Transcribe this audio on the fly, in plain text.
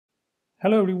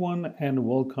Hello everyone and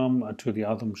welcome to the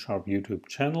Azam Sharp YouTube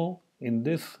channel. In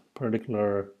this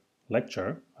particular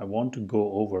lecture, I want to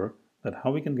go over how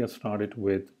we can get started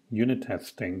with unit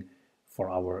testing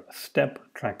for our step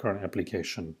tracker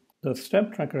application. The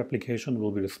step tracker application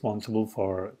will be responsible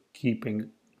for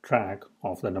keeping track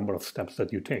of the number of steps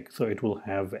that you take. So it will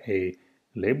have a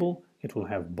label, it will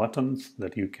have buttons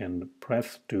that you can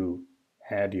press to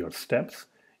add your steps,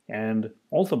 and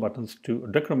also buttons to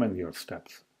decrement your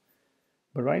steps.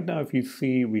 But right now, if you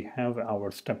see, we have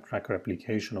our step tracker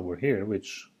application over here,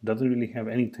 which doesn't really have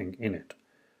anything in it.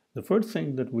 The first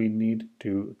thing that we need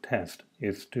to test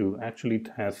is to actually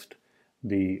test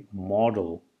the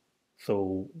model.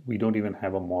 So we don't even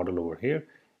have a model over here,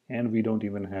 and we don't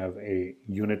even have a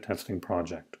unit testing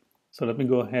project. So let me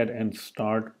go ahead and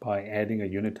start by adding a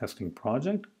unit testing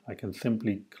project. I can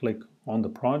simply click on the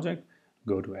project,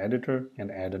 go to editor,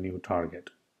 and add a new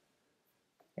target.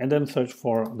 And then search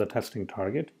for the testing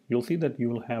target. You'll see that you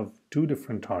will have two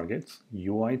different targets: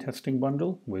 UI testing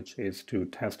bundle, which is to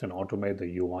test and automate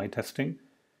the UI testing,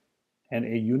 and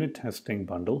a unit testing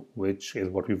bundle, which is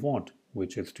what we want,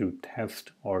 which is to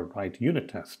test or write unit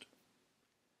test.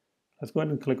 Let's go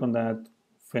ahead and click on that,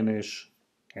 finish,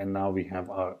 and now we have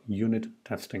our unit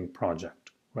testing project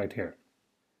right here.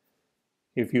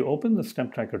 If you open the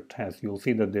step tracker test, you'll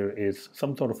see that there is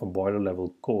some sort of a boiler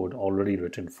level code already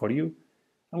written for you.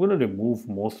 I'm going to remove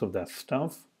most of that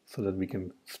stuff so that we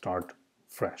can start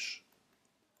fresh.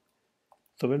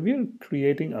 So when we are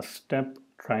creating a step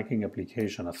tracking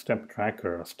application, a step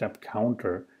tracker, a step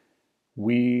counter,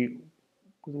 we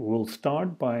will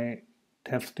start by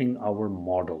testing our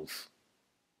models,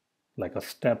 like a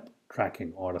step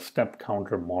tracking or a step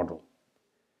counter model.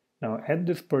 Now, at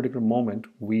this particular moment,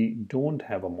 we don't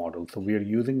have a model, so we are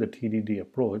using the TDD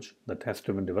approach, the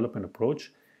test-driven development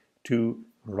approach, to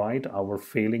write our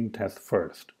failing test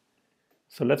first.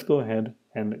 So let's go ahead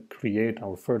and create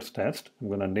our first test. I'm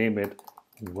going to name it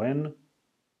when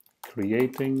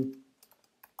creating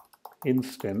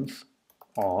instance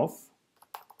of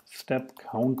step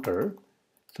counter.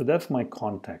 So that's my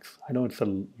context. I know it's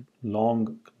a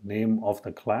long name of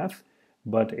the class,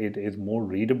 but it is more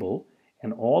readable,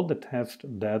 and all the tests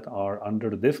that are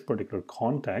under this particular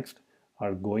context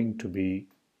are going to be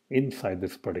inside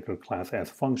this particular class as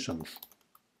functions.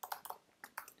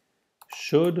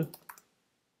 Should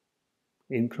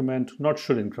increment, not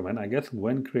should increment, I guess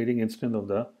when creating instance of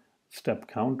the step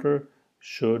counter,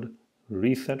 should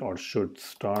reset or should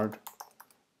start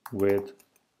with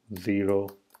 0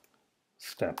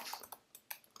 steps.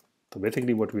 So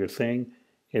basically what we are saying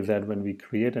is that when we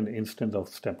create an instance of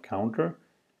step counter,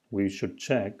 we should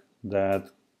check that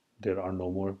there are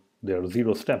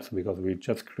 0 steps because we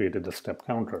just created the step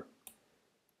counter.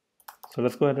 So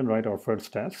let's go ahead and write our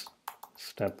first test.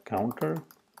 Step counter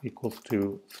equals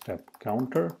to step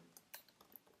counter.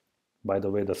 By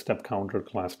the way, the step counter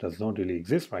class does not really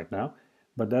exist right now,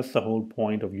 but that's the whole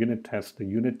point of unit test. The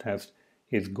unit test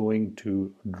is going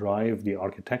to drive the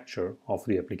architecture of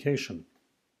the application.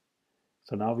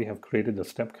 So now we have created the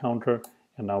step counter,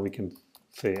 and now we can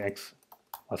say x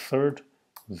assert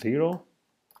 0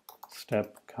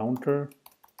 step counter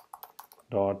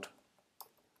dot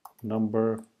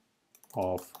number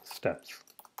of steps.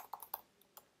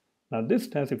 Now this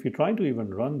test, if you try to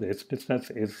even run this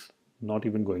test is not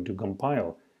even going to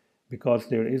compile because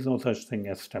there is no such thing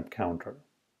as step counter.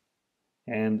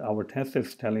 And our test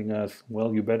is telling us,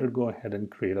 well, you better go ahead and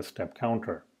create a step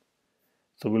counter.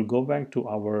 So we'll go back to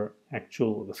our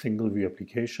actual single view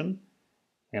application,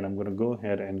 and I'm going to go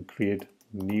ahead and create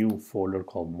a new folder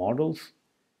called models,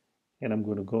 and I'm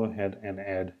going to go ahead and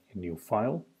add a new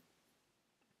file,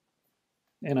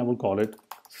 and I will call it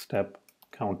step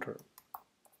counter.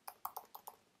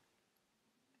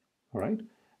 All right,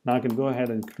 now I can go ahead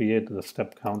and create the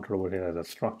step counter over here as a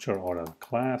structure or a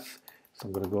class. So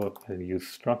I'm going to go ahead and use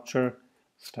structure,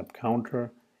 step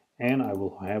counter, and I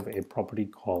will have a property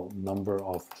called number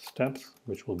of steps,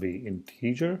 which will be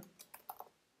integer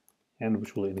and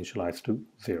which will initialize to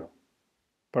 0.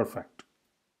 Perfect.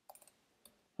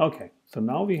 Okay, so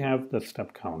now we have the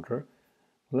step counter.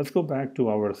 Let's go back to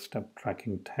our step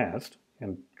tracking test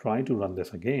and try to run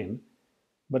this again.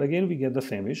 But again, we get the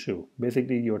same issue.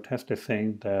 Basically, your test is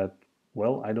saying that,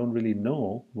 well, I don't really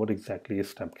know what exactly is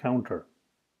step counter.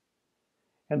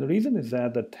 And the reason is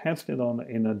that the test is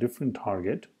in a different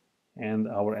target, and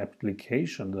our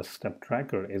application, the step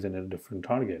tracker, is in a different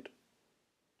target.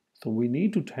 So we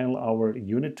need to tell our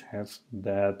unit test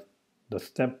that the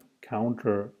step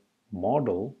counter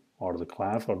model or the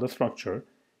class or the structure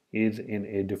is in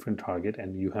a different target,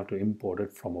 and you have to import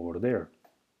it from over there.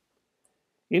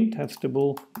 In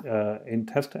in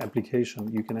test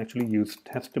application, you can actually use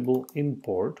Testable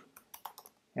Import,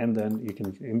 and then you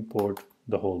can import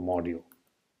the whole module.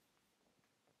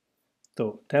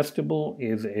 So testable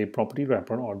is a property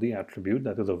wrapper or the attribute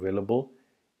that is available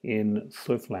in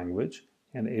Swift language,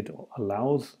 and it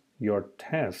allows your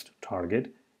test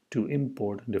target to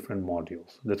import different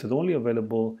modules. This is only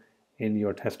available in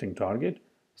your testing target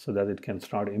so that it can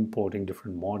start importing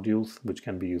different modules which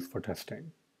can be used for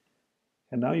testing.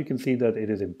 And now you can see that it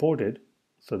is imported,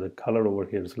 so the color over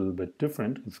here is a little bit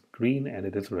different. It's green and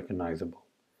it is recognizable.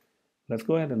 Let's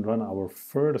go ahead and run our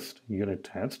first unit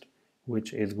test,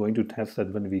 which is going to test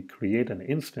that when we create an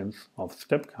instance of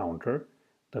step counter,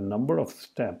 the number of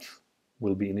steps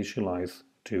will be initialized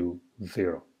to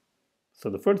 0. So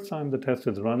the first time the test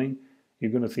is running,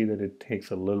 you're going to see that it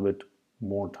takes a little bit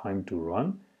more time to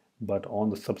run, but on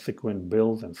the subsequent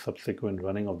builds and subsequent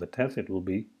running of the test, it will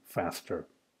be faster.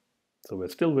 So we're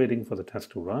still waiting for the test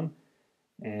to run,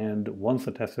 and once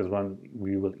the test is run,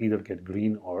 we will either get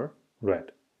green or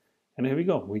red. And here we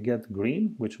go, we get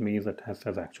green, which means the test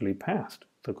has actually passed.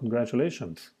 So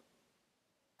congratulations.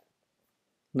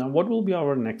 Now what will be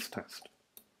our next test?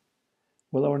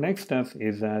 Well, our next test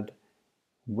is that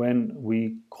when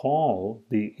we call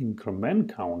the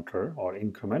increment counter or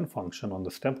increment function on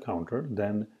the step counter,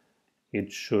 then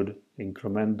it should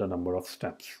increment the number of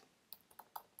steps.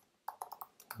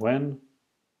 When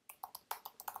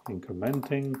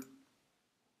incrementing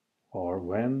or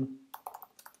when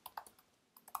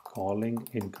calling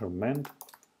increment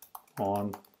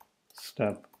on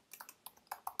step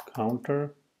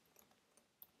counter,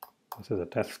 this is a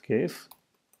test case,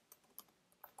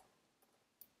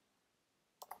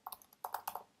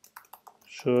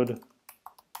 should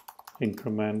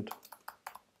increment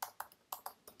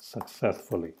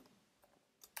successfully.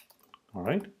 All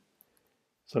right,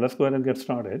 so let's go ahead and get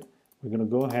started. We're going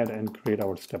to go ahead and create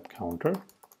our step counter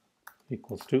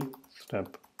equals to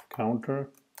step counter,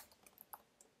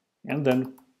 and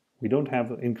then we don't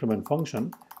have an increment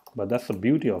function, but that's the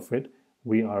beauty of it.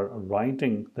 We are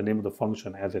writing the name of the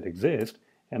function as it exists,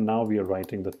 and now we are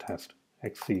writing the test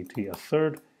xct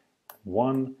assert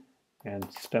 1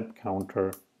 and step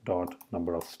counter dot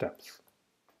number of steps.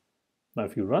 Now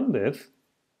if you run this,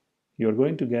 you're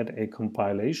going to get a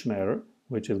compilation error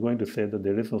which is going to say that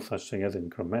there is no such thing as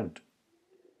increment.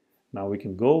 Now we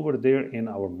can go over there in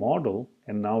our model,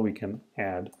 and now we can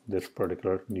add this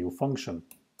particular new function,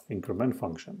 increment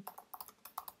function.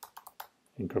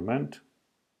 Increment,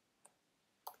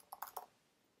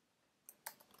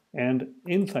 and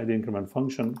inside the increment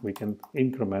function we can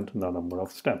increment the number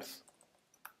of steps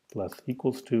plus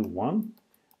equals to 1.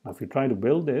 Now if you try to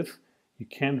build this, you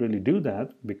can't really do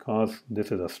that because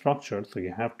this is a structure, so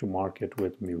you have to mark it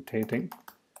with mutating.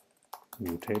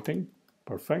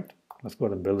 Perfect. Let's go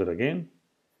ahead and build it again.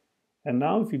 And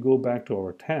now if you go back to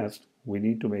our test, we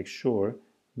need to make sure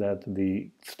that the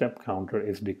step counter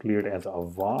is declared as a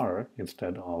var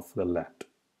instead of the let.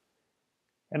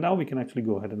 And now we can actually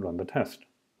go ahead and run the test.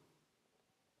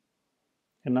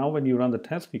 And now when you run the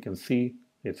test, you can see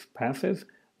it passes.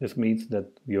 This means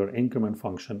that your increment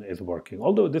function is working.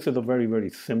 Although this is a very, very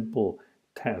simple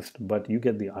test, but you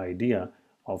get the idea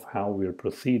of how we're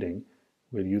proceeding.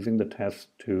 We're using the test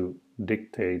to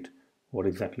dictate what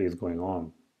exactly is going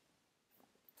on.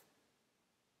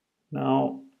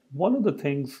 Now, one of the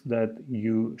things that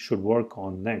you should work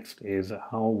on next is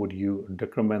how would you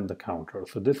decrement the counter.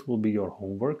 So this will be your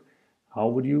homework. How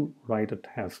would you write a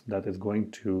test that is going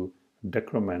to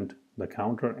decrement the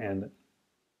counter and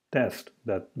test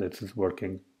that this is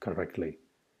working correctly?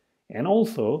 And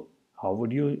also, how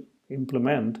would you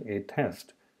implement a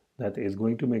test that is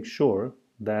going to make sure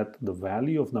that the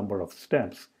value of number of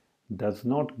steps does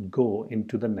not go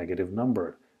into the negative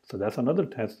number? So that's another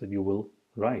test that you will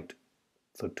write.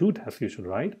 So two tests you should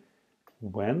write.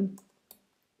 When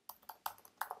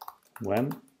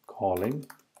calling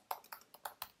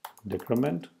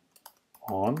decrement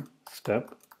on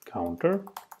step counter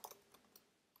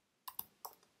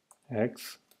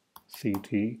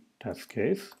xct test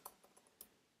case,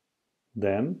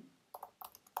 then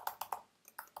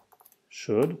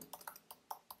should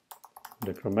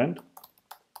decrement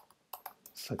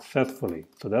successfully.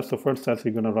 So that's the first test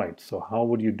you're going to write. So how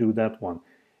would you do that one?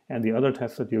 And the other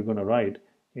test that you're going to write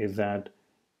is that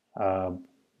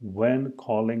when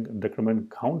calling decrement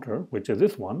counter, which is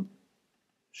this one,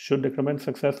 should decrement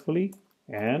successfully,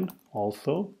 and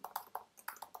also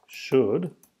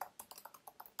should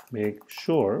make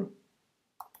sure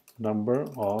number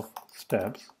of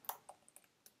steps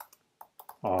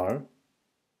are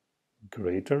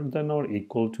greater than or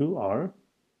equal to, or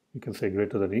you can say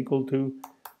greater than equal to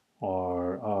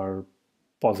are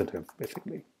positive,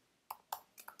 basically.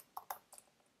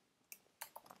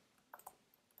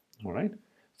 All right,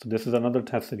 so this is another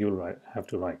test that you'll have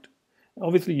to write.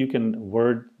 Obviously, you can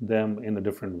word them in a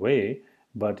different way,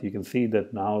 but you can see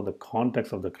that now the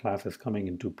context of the class is coming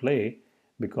into play,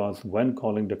 because when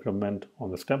calling decrement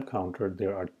on the step counter,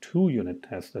 there are 2 unit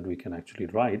tests that we can actually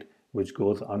write, which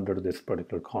goes under this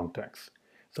particular context.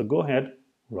 So go ahead,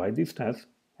 write these tests,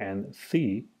 and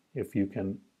see if you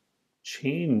can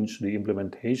change the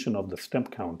implementation of the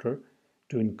step counter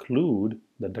to include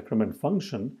the decrement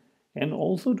function, and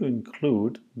also to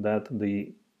include that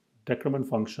the decrement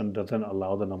function doesn't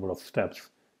allow the number of steps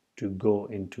to go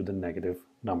into the negative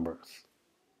numbers.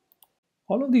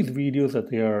 All of these videos that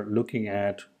they are looking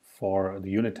at for the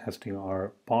unit testing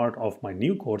are part of my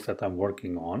new course that I'm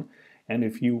working on. And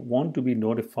if you want to be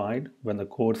notified when the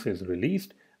course is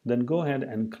released, then go ahead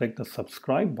and click the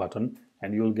subscribe button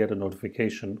and you'll get a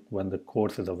notification when the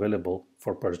course is available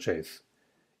for purchase.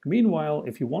 Meanwhile,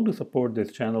 if you want to support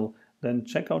this channel, then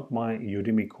check out my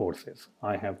Udemy courses.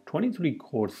 I have 23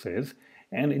 courses,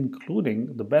 and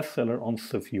including the bestseller on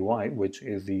SwiftUI, which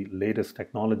is the latest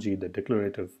technology, the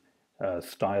declarative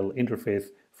style interface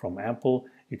from Apple.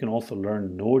 You can also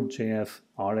learn NodeJS,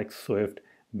 RxSwift,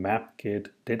 MapKit,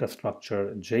 data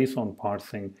structure, JSON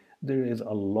parsing. There is a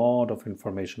lot of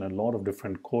information, a lot of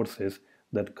different courses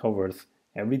that covers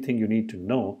everything you need to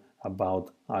know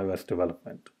about iOS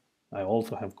development. I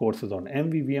also have courses on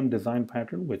MVVM design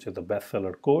pattern, which is a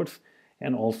bestseller course,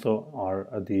 and also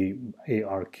the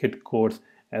ARKit course,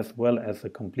 as well as a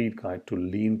complete guide to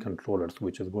lean controllers,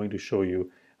 which is going to show you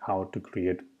how to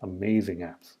create amazing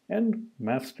apps, and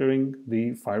mastering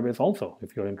the Firebase also,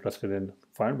 if you're interested in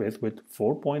Firebase, with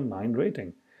 4.9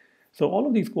 rating. So all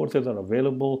of these courses are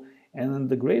available, and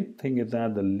the great thing is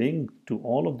that the link to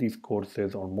all of these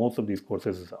courses, or most of these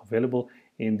courses, is available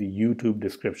in the YouTube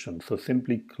description. So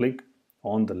simply click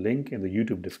on the link in the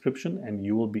YouTube description and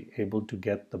you will be able to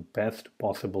get the best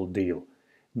possible deal.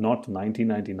 Not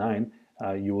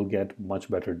 $19.99, you will get much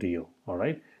better deal. All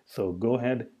right, so go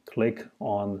ahead, click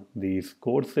on these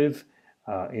courses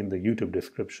in the YouTube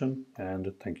description,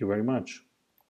 and thank you very much.